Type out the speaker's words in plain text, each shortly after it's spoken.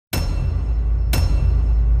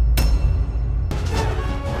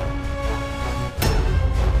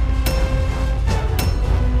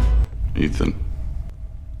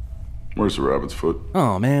Where's the rabbit's foot?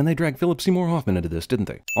 Oh man, they dragged Philip Seymour Hoffman into this, didn't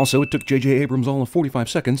they? Also, it took J.J. Abrams all of 45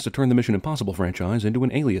 seconds to turn the Mission Impossible franchise into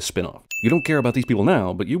an Alias spin-off. You don't care about these people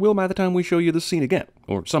now, but you will by the time we show you this scene again,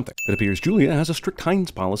 or something. It appears Julia has a strict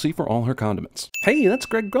Heinz policy for all her condiments. Hey, that's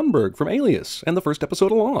Greg Grunberg from Alias, and the first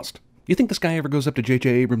episode of Lost. You think this guy ever goes up to J.J.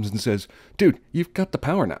 Abrams and says, "Dude, you've got the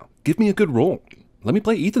power now. Give me a good role. Let me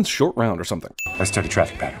play Ethan's short round or something." I study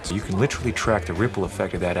traffic patterns. You can literally track the ripple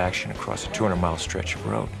effect of that action across a 200-mile stretch of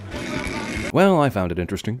road. Well, I found it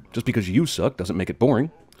interesting. Just because you suck doesn't make it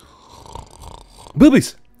boring.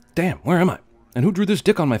 Boobies! Damn, where am I? And who drew this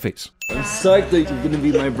dick on my face? I'm psyched that you're gonna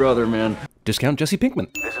be my brother, man. Discount Jesse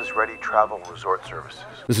Pinkman. This is Ready Travel Resort Services.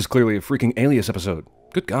 This is clearly a freaking Alias episode.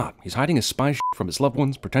 Good God, he's hiding his spy shit from his loved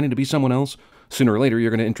ones, pretending to be someone else. Sooner or later,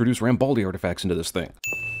 you're gonna introduce Rambaldi artifacts into this thing.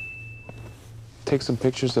 Take some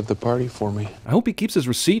pictures of the party for me. I hope he keeps his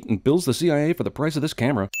receipt and bills the CIA for the price of this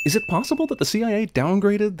camera. Is it possible that the CIA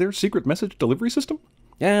downgraded their secret message delivery system?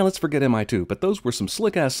 Yeah, let's forget MI2, but those were some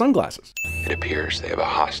slick-ass sunglasses. It appears they have a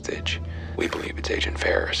hostage. We believe it's Agent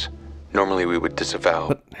Ferris. Normally we would disavow.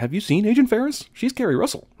 But have you seen Agent Ferris? She's Carrie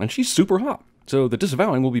Russell, and she's super hot. So the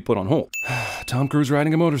disavowing will be put on hold. Tom Cruise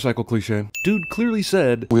riding a motorcycle cliché. Dude clearly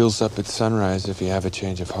said, Wheels up at sunrise if you have a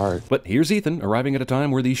change of heart. But here's Ethan, arriving at a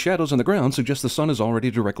time where these shadows on the ground suggest the sun is already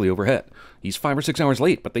directly overhead. He's 5 or 6 hours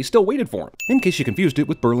late, but they still waited for him. In case you confused it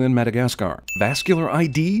with Berlin, Madagascar. Vascular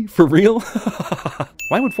ID? For real?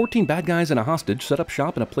 Why would 14 bad guys and a hostage set up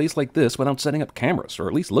shop in a place like this without setting up cameras, or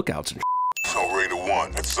at least lookouts and shit? So, Raider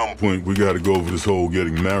 1, at some point we gotta go over this whole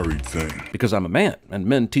getting married thing. Because I'm a man, and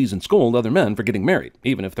men tease and scold other men for getting married,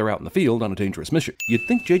 even if they're out in the field on a dangerous mission. You'd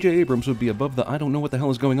think J.J. Abrams would be above the I don't know what the hell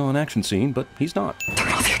is going on action scene, but he's not. Turn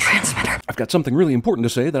off your transmitter. I've got something really important to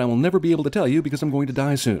say that I will never be able to tell you because I'm going to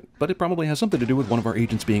die soon. But it probably has something to do with one of our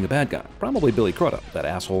agents being a bad guy. Probably Billy Crudup, that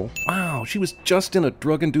asshole. Wow, she was just in a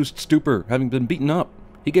drug-induced stupor, having been beaten up.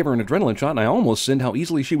 He gave her an adrenaline shot, and I almost sinned how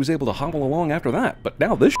easily she was able to hobble along after that. But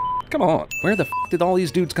now this shit, come on. Where the f*** did all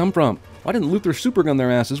these dudes come from? Why didn't Luther supergun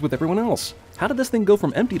their asses with everyone else? How did this thing go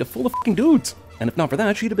from empty to full of f***ing dudes? And if not for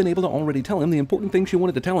that, she'd have been able to already tell him the important thing she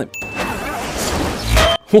wanted to tell him.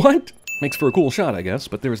 What? Makes for a cool shot, I guess,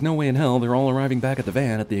 but there is no way in hell they're all arriving back at the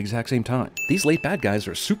van at the exact same time. These late bad guys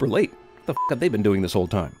are super late. What the f*** have they been doing this whole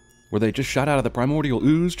time? Were they just shot out of the primordial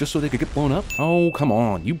ooze just so they could get blown up? Oh, come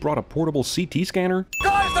on. You brought a portable CT scanner?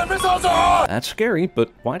 Guys, the missiles are hot! That's scary, but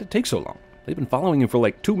why'd it take so long? They've been following him for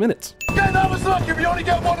like 2 minutes. Okay, that was lucky if you only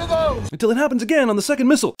get one of those! Until it happens again on the second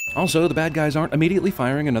missile. Also, the bad guys aren't immediately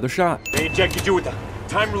firing another shot. They injected you with a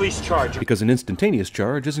time-release charge. Because an instantaneous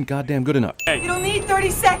charge isn't goddamn good enough. You'll need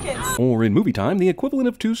 30 seconds. Or in movie time, the equivalent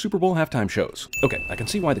of 2 Super Bowl halftime shows. Okay, I can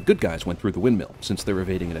see why the good guys went through the windmill, since they're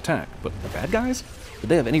evading an attack. But the bad guys? Did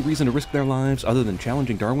they have any reason to risk their lives other than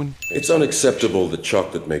challenging Darwin? It's unacceptable that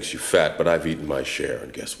chocolate makes you fat, but I've eaten my share,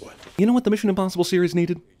 and guess what? You know what the Mission Impossible series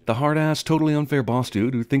needed? The hard-ass, totally unfair boss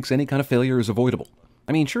dude who thinks any kind of failure is avoidable.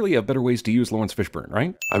 I mean, surely you have better ways to use Lawrence Fishburne,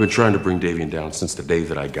 right? I've been trying to bring Davian down since the day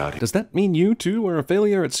that I got him. Does that mean you, too, are a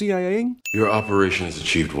failure at CIA? Your operation has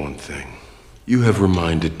achieved one thing. You have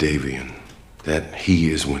reminded Davian that he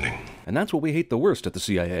is winning. And that's what we hate the worst at the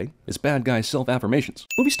CIA, is bad guys' self-affirmations.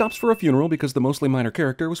 Movie stops for a funeral because the mostly minor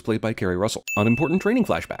character was played by Carrie Russell. Unimportant training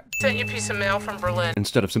flashback. Sent you a piece of mail from Berlin.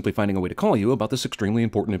 Instead of simply finding a way to call you about this extremely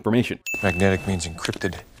important information. Magnetic means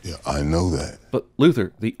encrypted. Yeah, I know that. But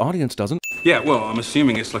Luther, the audience doesn't. Yeah, well, I'm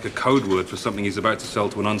assuming it's like a code word for something he's about to sell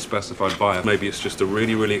to an unspecified buyer. Maybe it's just a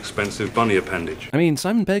really, really expensive bunny appendage. I mean,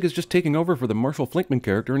 Simon Pegg is just taking over for the Marshall Flinkman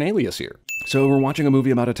character in Alias here. So we're watching a movie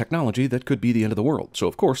about a technology that could be the end of the world. So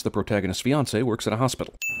of course, the protagonist's fiancé works at a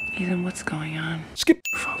hospital. Ethan, what's going on? Skip!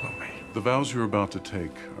 Follow me. The vows you're about to take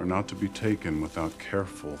are not to be taken without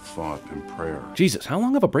careful thought and prayer. Jesus, how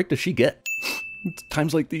long of a break does she get? It's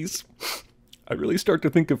times like these, I really start to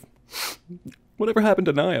think of whatever happened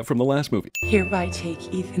to Naya from the last movie. Hereby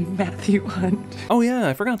take Ethan Matthew Hunt. Oh yeah,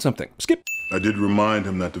 I forgot something. Skip! I did remind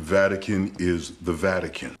him that the Vatican is the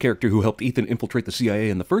Vatican. Character who helped Ethan infiltrate the CIA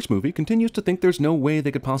in the first movie continues to think there's no way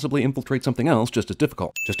they could possibly infiltrate something else just as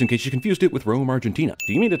difficult. Just in case you confused it with Rome, Argentina.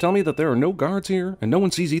 Do you mean to tell me that there are no guards here, and no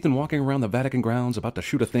one sees Ethan walking around the Vatican grounds about to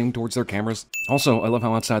shoot a thing towards their cameras? Also, I love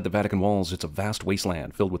how outside the Vatican walls it's a vast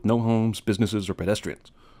wasteland filled with no homes, businesses, or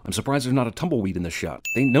pedestrians. I'm surprised there's not a tumbleweed in this shot.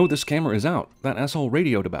 They know this camera is out. That asshole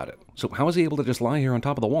radioed about it. So how is he able to just lie here on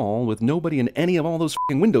top of the wall with nobody in any of all those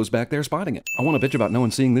f***ing windows back there spotting it? I want to bitch about no one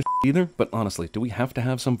seeing this either, but honestly, do we have to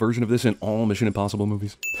have some version of this in all Mission Impossible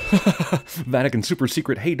movies? Vatican super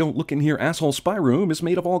secret, hey don't look in here asshole spy room is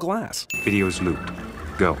made of all glass. Video's looped.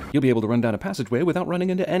 Go. You'll be able to run down a passageway without running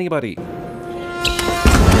into anybody.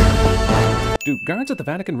 Do guards at the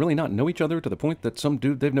Vatican really not know each other to the point that some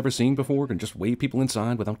dude they've never seen before can just wave people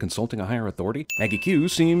inside without consulting a higher authority? Maggie Q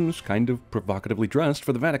seems kind of provocatively dressed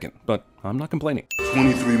for the Vatican, but I'm not complaining.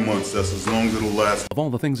 23 months, that's as long as it'll last. Of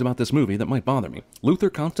all the things about this movie that might bother me,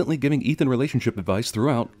 Luther constantly giving Ethan relationship advice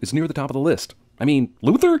throughout is near the top of the list. I mean,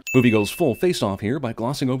 Luther? Movie goes full face-off here by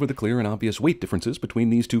glossing over the clear and obvious weight differences between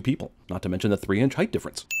these two people, not to mention the 3-inch height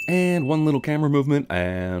difference. And one little camera movement,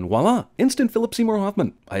 and voila! Instant Philip Seymour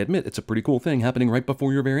Hoffman. I admit it's a pretty cool thing happening right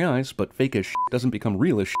before your very eyes, but fake as shit doesn't become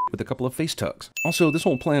real as shit with a couple of face tugs. Also, this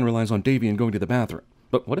whole plan relies on Davian going to the bathroom.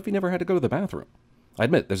 But what if he never had to go to the bathroom? I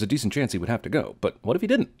admit, there's a decent chance he would have to go, but what if he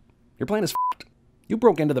didn't? Your plan is f***ed. You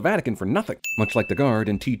broke into the Vatican for nothing. Much like the guard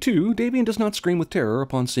in T2, Davian does not scream with terror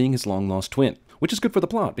upon seeing his long-lost twin, which is good for the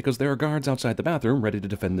plot because there are guards outside the bathroom ready to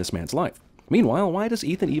defend this man's life. Meanwhile, why does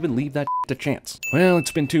Ethan even leave that to chance? Well,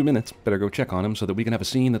 it's been 2 minutes. Better go check on him so that we can have a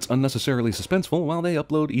scene that's unnecessarily suspenseful while they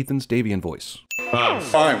upload Ethan's Davian voice.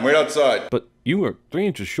 Fine, wait outside. But you are 3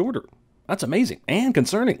 inches shorter. That's amazing and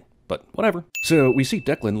concerning. But whatever. So we see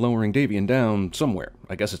Declan lowering Davian down somewhere.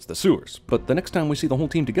 I guess it's the sewers. But the next time we see the whole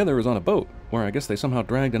team together is on a boat, where I guess they somehow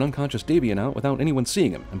dragged an unconscious Davian out without anyone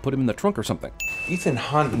seeing him and put him in the trunk or something. Ethan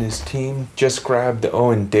Hunt and his team just grabbed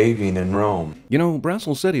Owen Davian in Rome. You know,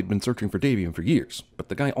 Brassel said he'd been searching for Davian for years, but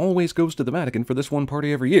the guy always goes to the Vatican for this one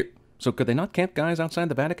party every year. So could they not camp guys outside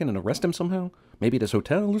the Vatican and arrest him somehow? Maybe at his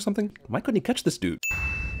hotel or something? Why couldn't he catch this dude?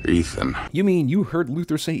 Ethan. You mean you heard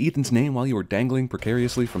Luther say Ethan's name while you were dangling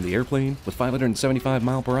precariously from the airplane with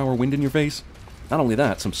 575-mile-per-hour wind in your face? Not only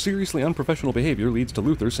that, some seriously unprofessional behavior leads to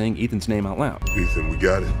Luther saying Ethan's name out loud. Ethan, we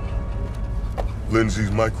got it. Lindsay's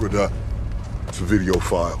microdot. It's a video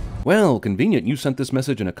file. Well, convenient you sent this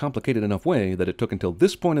message in a complicated enough way that it took until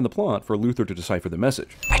this point in the plot for Luther to decipher the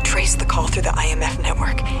message. I traced the call through the IMF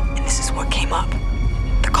network, and this is what came up.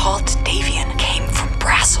 The call to Davian came from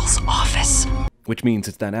Brassel's office. Which means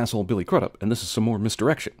it's that asshole Billy Crudup, and this is some more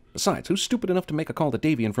misdirection. Besides, who's stupid enough to make a call to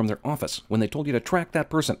Davian from their office when they told you to track that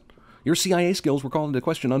person? Your CIA skills were called into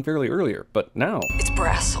question unfairly earlier, but now... It's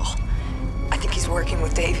Brassel. I think he's working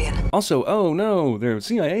with Davian. Also, oh no, their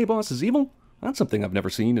CIA boss is evil? That's something I've never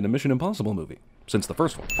seen in a Mission Impossible movie, since the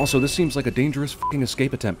first one. Also, this seems like a dangerous f***ing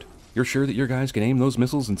escape attempt. You're sure that your guys can aim those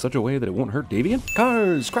missiles in such a way that it won't hurt Davian?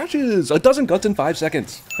 Cars! Crashes! A dozen cuts in 5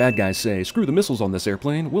 seconds! Bad guys say, screw the missiles on this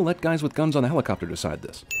airplane, we'll let guys with guns on the helicopter decide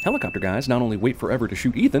this. Helicopter guys not only wait forever to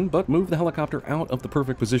shoot Ethan, but move the helicopter out of the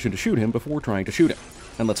perfect position to shoot him before trying to shoot him.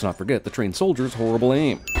 And let's not forget the trained soldier's horrible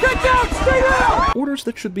aim. Get down! Stay down! Orders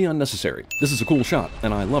that should be unnecessary. This is a cool shot,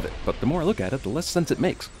 and I love it, but the more I look at it, the less sense it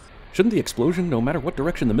makes. Shouldn't the explosion, no matter what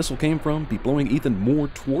direction the missile came from, be blowing Ethan more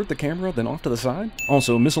toward the camera than off to the side?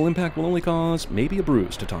 Also, missile impact will only cause maybe a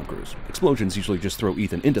bruise to Tom Cruise. Explosions usually just throw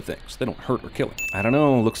Ethan into things. They don't hurt or kill him. I don't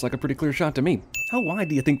know, looks like a pretty clear shot to me. How wide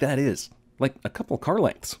do you think that is? Like a couple car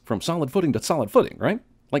lengths, from solid footing to solid footing, right?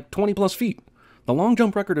 Like 20 plus feet. The long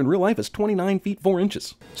jump record in real life is 29 feet 4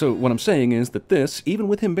 inches. So what I'm saying is that this, even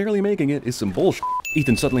with him barely making it, is some bullshit.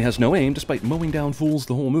 Ethan suddenly has no aim despite mowing down fools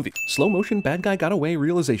the whole movie. Slow motion bad guy got away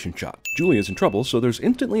realization shot. Julia's in trouble, so there's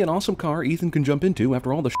instantly an awesome car Ethan can jump into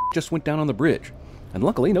after all the shit just went down on the bridge. And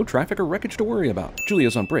luckily, no traffic or wreckage to worry about.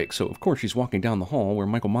 Julia's on break, so of course she's walking down the hall where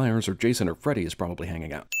Michael Myers or Jason or Freddy is probably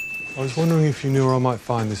hanging out. I was wondering if you knew where I might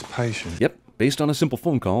find this patient. Yep. Based on a simple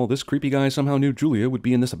phone call, this creepy guy somehow knew Julia would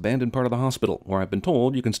be in this abandoned part of the hospital, where I've been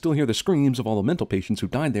told you can still hear the screams of all the mental patients who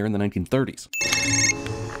died there in the 1930s.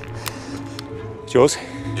 Jules?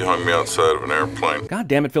 You hung me outside of an airplane. God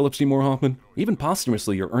damn it, Philip Seymour Hoffman. Even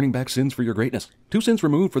posthumously, you're earning back sins for your greatness. 2 sins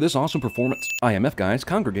removed for this awesome performance. IMF guys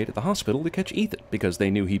congregate at the hospital to catch Ethan, because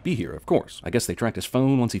they knew he'd be here, of course. I guess they tracked his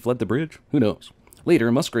phone once he fled the bridge? Who knows?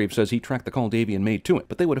 Later, Musgrave says he tracked the call Davian made to him,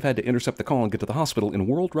 but they would have had to intercept the call and get to the hospital in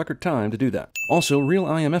world record time to do that. Also, real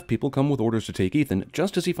IMF people come with orders to take Ethan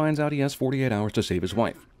just as he finds out he has 48 hours to save his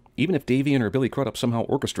wife. Even if Davian or Billy Crudup somehow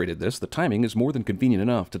orchestrated this, the timing is more than convenient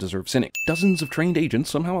enough to deserve sinning. Dozens of trained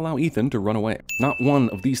agents somehow allow Ethan to run away. Not one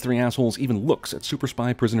of these 3 assholes even looks at super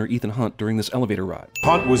spy prisoner Ethan Hunt during this elevator ride.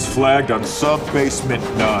 Hunt was flagged on sub-basement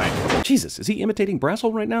 9. Jesus, is he imitating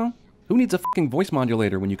Brassel right now? Who needs a fucking voice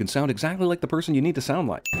modulator when you can sound exactly like the person you need to sound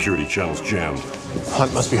like? Security channel's jammed.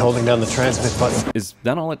 Hunt must be holding down the transmit button. Is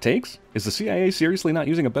that all it takes? Is the CIA seriously not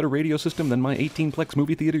using a better radio system than my 18-plex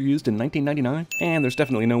movie theater used in 1999? And there's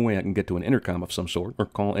definitely no way I can get to an intercom of some sort, or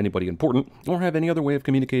call anybody important, or have any other way of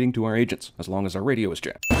communicating to our agents, as long as our radio is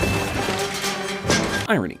jammed.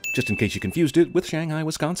 Irony, just in case you confused it, with Shanghai,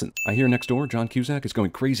 Wisconsin. I hear next door John Cusack is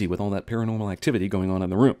going crazy with all that paranormal activity going on in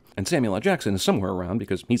the room, and Samuel L. Jackson is somewhere around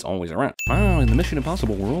because he's always around. Wow, in the Mission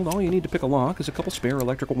Impossible world, all you need to pick a lock is a couple spare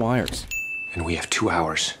electrical wires. And we have 2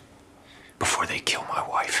 hours. before they kill my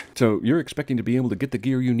wife. So you're expecting to be able to get the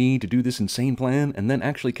gear you need to do this insane plan, and then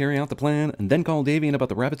actually carry out the plan, and then call Davian about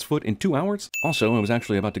the rabbit's foot in 2 hours? Also, I was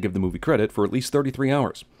actually about to give the movie credit for at least 33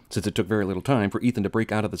 hours, since it took very little time for Ethan to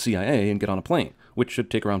break out of the CIA and get on a plane, which should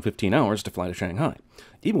take around 15 hours to fly to Shanghai.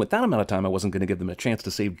 Even with that amount of time, I wasn't going to give them a chance to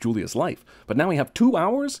save Julia's life. But now we have 2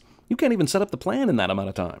 hours? You can't even set up the plan in that amount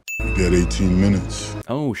of time. You got 18 minutes.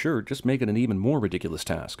 Oh, sure, just make it an even more ridiculous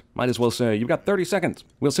task. Might as well say, you've got 30 seconds.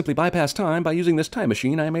 We'll simply bypass time by using this time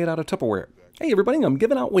machine I made out of Tupperware. Hey everybody, I'm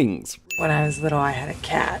giving out wings. When I was little, I had a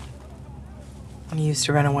cat. He used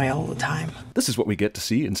to run away all the time. This is what we get to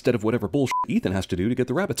see instead of whatever bullshit Ethan has to do to get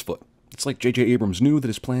the rabbit's foot. It's like J.J. Abrams knew that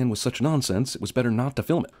his plan was such nonsense, it was better not to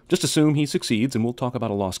film it. Just assume he succeeds and we'll talk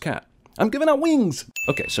about a lost cat. I'm giving out wings!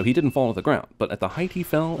 Okay, so he didn't fall to the ground, but at the height he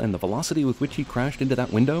fell and the velocity with which he crashed into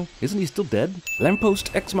that window, isn't he still dead?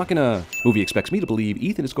 Lamppost ex machina! Movie expects me to believe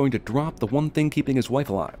Ethan is going to drop the one thing keeping his wife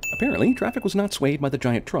alive. Apparently, traffic was not swayed by the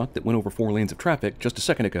giant truck that went over 4 lanes of traffic just a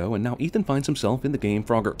second ago, and now Ethan finds himself in the game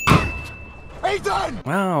Frogger. Ethan!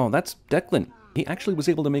 Wow, that's Declan. He actually was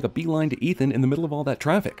able to make a beeline to Ethan in the middle of all that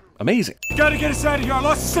traffic. Amazing. You gotta get us out of here, I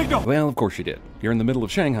lost the signal! Well, of course you did. You're in the middle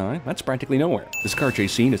of Shanghai, that's practically nowhere. This car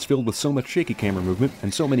chase scene is filled with so much shaky camera movement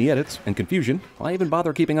and so many edits and confusion, why even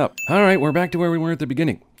bother keeping up? Alright, we're back to where we were at the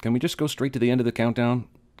beginning. Can we just go straight to the end of the countdown?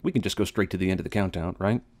 We can just go straight to the end of the countdown,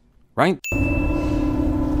 right? Right?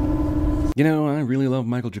 You know, I really love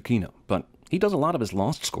Michael Giacchino, but he does a lot of his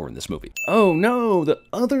Lost score in this movie. Oh no, the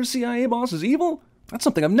other CIA boss is evil? That's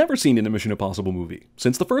something I've never seen in a Mission Impossible movie,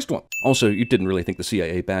 since the first one. Also, you didn't really think the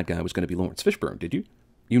CIA bad guy was going to be Lawrence Fishburne, did you?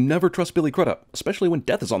 You never trust Billy Crudup, especially when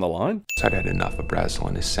death is on the line. I'd had enough of Brazel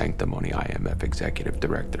and his sanctimony IMF executive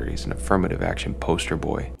director. He's an affirmative action poster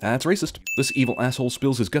boy. That's racist. This evil asshole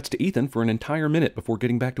spills his guts to Ethan for an entire minute before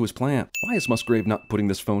getting back to his plan. Why is Musgrave not putting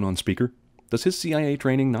this phone on speaker? Does his CIA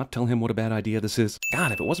training not tell him what a bad idea this is?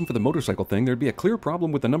 God, if it wasn't for the motorcycle thing, there'd be a clear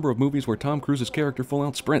problem with the number of movies where Tom Cruise's character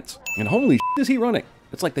full-out sprints. And holy shit is he running!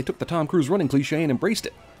 It's like they took the Tom Cruise running cliche and embraced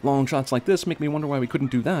it. Long shots like this make me wonder why we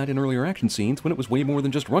couldn't do that in earlier action scenes when it was way more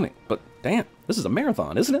than just running. But damn, this is a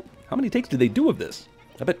marathon, isn't it? How many takes did they do of this?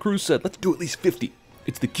 I bet Cruise said, let's do at least 50.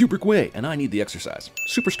 It's the Kubrick way, and I need the exercise.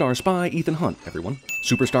 Superstar spy Ethan Hunt, everyone.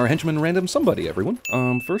 Superstar henchman random somebody, everyone.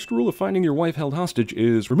 First rule of finding your wife held hostage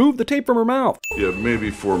is remove the tape from her mouth. You have maybe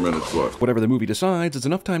 4 minutes left. Whatever the movie decides, it's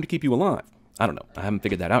enough time to keep you alive. I don't know, I haven't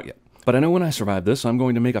figured that out yet. But I know when I survive this, I'm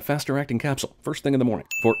going to make a faster acting capsule, first thing in the morning.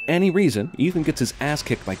 For any reason, Ethan gets his ass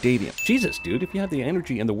kicked by Davian. Jesus, dude, if you have the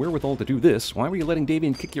energy and the wherewithal to do this, why were you letting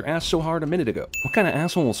Davian kick your ass so hard a minute ago? What kind of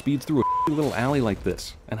asshole speeds through a little alley like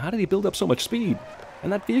this? And how did he build up so much speed?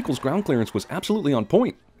 And that vehicle's ground clearance was absolutely on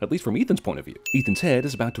point, at least from Ethan's point of view. Ethan's head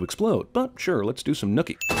is about to explode, but sure, let's do some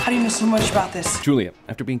nookie. How do you know so much about this? Julia,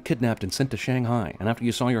 after being kidnapped and sent to Shanghai, and after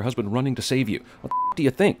you saw your husband running to save you, what the do you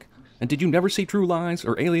think? And did you never see True Lies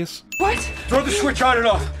or Alias? What? Throw the switch on and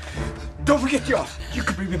off! Don't forget the off! You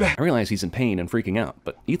can bring me back! I realize he's in pain and freaking out,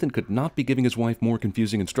 but Ethan could not be giving his wife more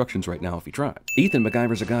confusing instructions right now if he tried. Ethan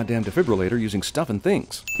MacGyver's a goddamn defibrillator using stuff and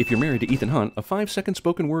things. If you're married to Ethan Hunt, a 5-second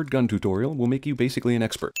spoken word gun tutorial will make you basically an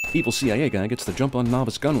expert. Evil CIA guy gets the jump on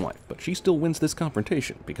novice gun wife, but she still wins this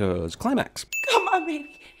confrontation because climax. Come on,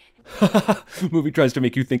 baby. Movie tries to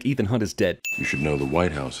make you think Ethan Hunt is dead. You should know the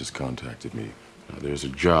White House has contacted me. There's a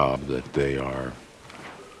job that they are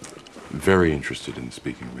very interested in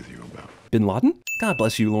speaking with you about. Bin Laden? God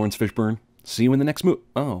bless you, Lawrence Fishburne. See you in the next movie.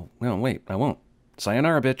 Oh, no, wait, I won't.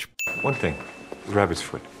 Sayonara, bitch. One thing, the rabbit's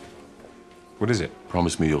foot. What is it?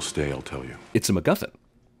 Promise me you'll stay, I'll tell you. It's a MacGuffin.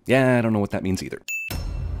 Yeah, I don't know what that means either.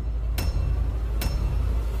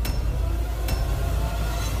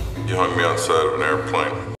 You hung me outside of an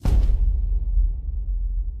airplane.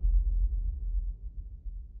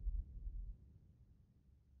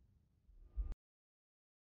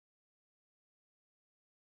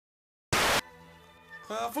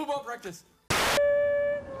 Football practice.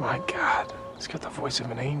 My God, he's got the voice of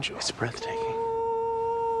an angel. It's breathtaking.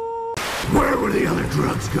 Where were the other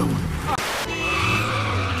drugs going?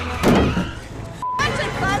 That's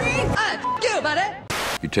it, buddy! You, buddy!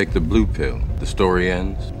 You take the blue pill, the story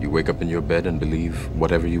ends, you wake up in your bed and believe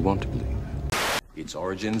whatever you want to believe. Its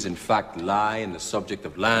origins, in fact, lie in the subject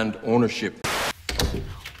of land ownership.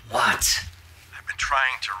 What? I've been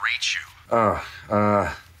trying to reach you.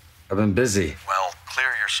 I've been busy. Well, clear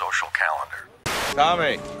your social calendar.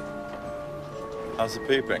 Tommy! How's the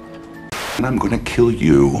peeping? And I'm gonna kill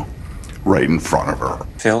you right in front of her.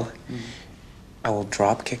 Phil, I will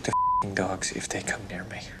drop kick the f***ing dogs if they come near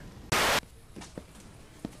me.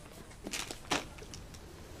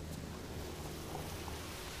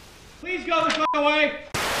 Please go the fuck away!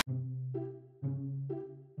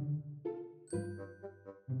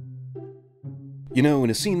 You know, in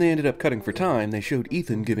a scene they ended up cutting for time, they showed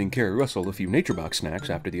Ethan giving Carrie Russell a few NatureBox snacks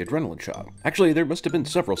after the adrenaline shot. Actually, there must have been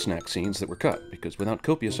several snack scenes that were cut, because without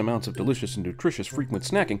copious amounts of delicious and nutritious frequent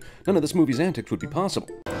snacking, none of this movie's antics would be possible.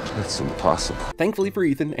 That's impossible. Thankfully for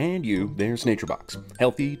Ethan and you, there's NatureBox.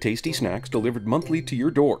 Healthy, tasty snacks delivered monthly to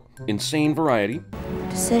your door. Insane variety.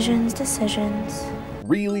 Decisions.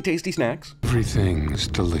 Really tasty snacks. Everything's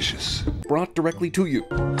delicious. Brought directly to you.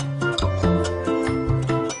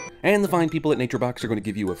 And the fine people at NatureBox are going to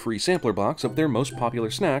give you a free sampler box of their most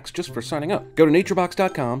popular snacks just for signing up. Go to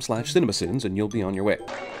naturebox.com/CinemaSins and you'll be on your way.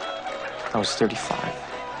 I was 35.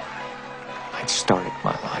 I'd started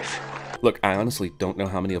my life. Look, I honestly don't know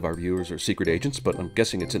how many of our viewers are secret agents, but I'm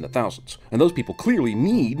guessing it's in the thousands. And those people clearly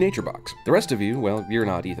need NatureBox. The rest of you, well, you're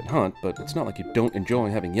not Ethan Hunt, but it's not like you don't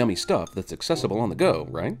enjoy having yummy stuff that's accessible on the go,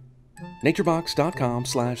 right?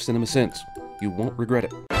 naturebox.com/CinemaSins. You won't regret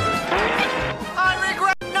it.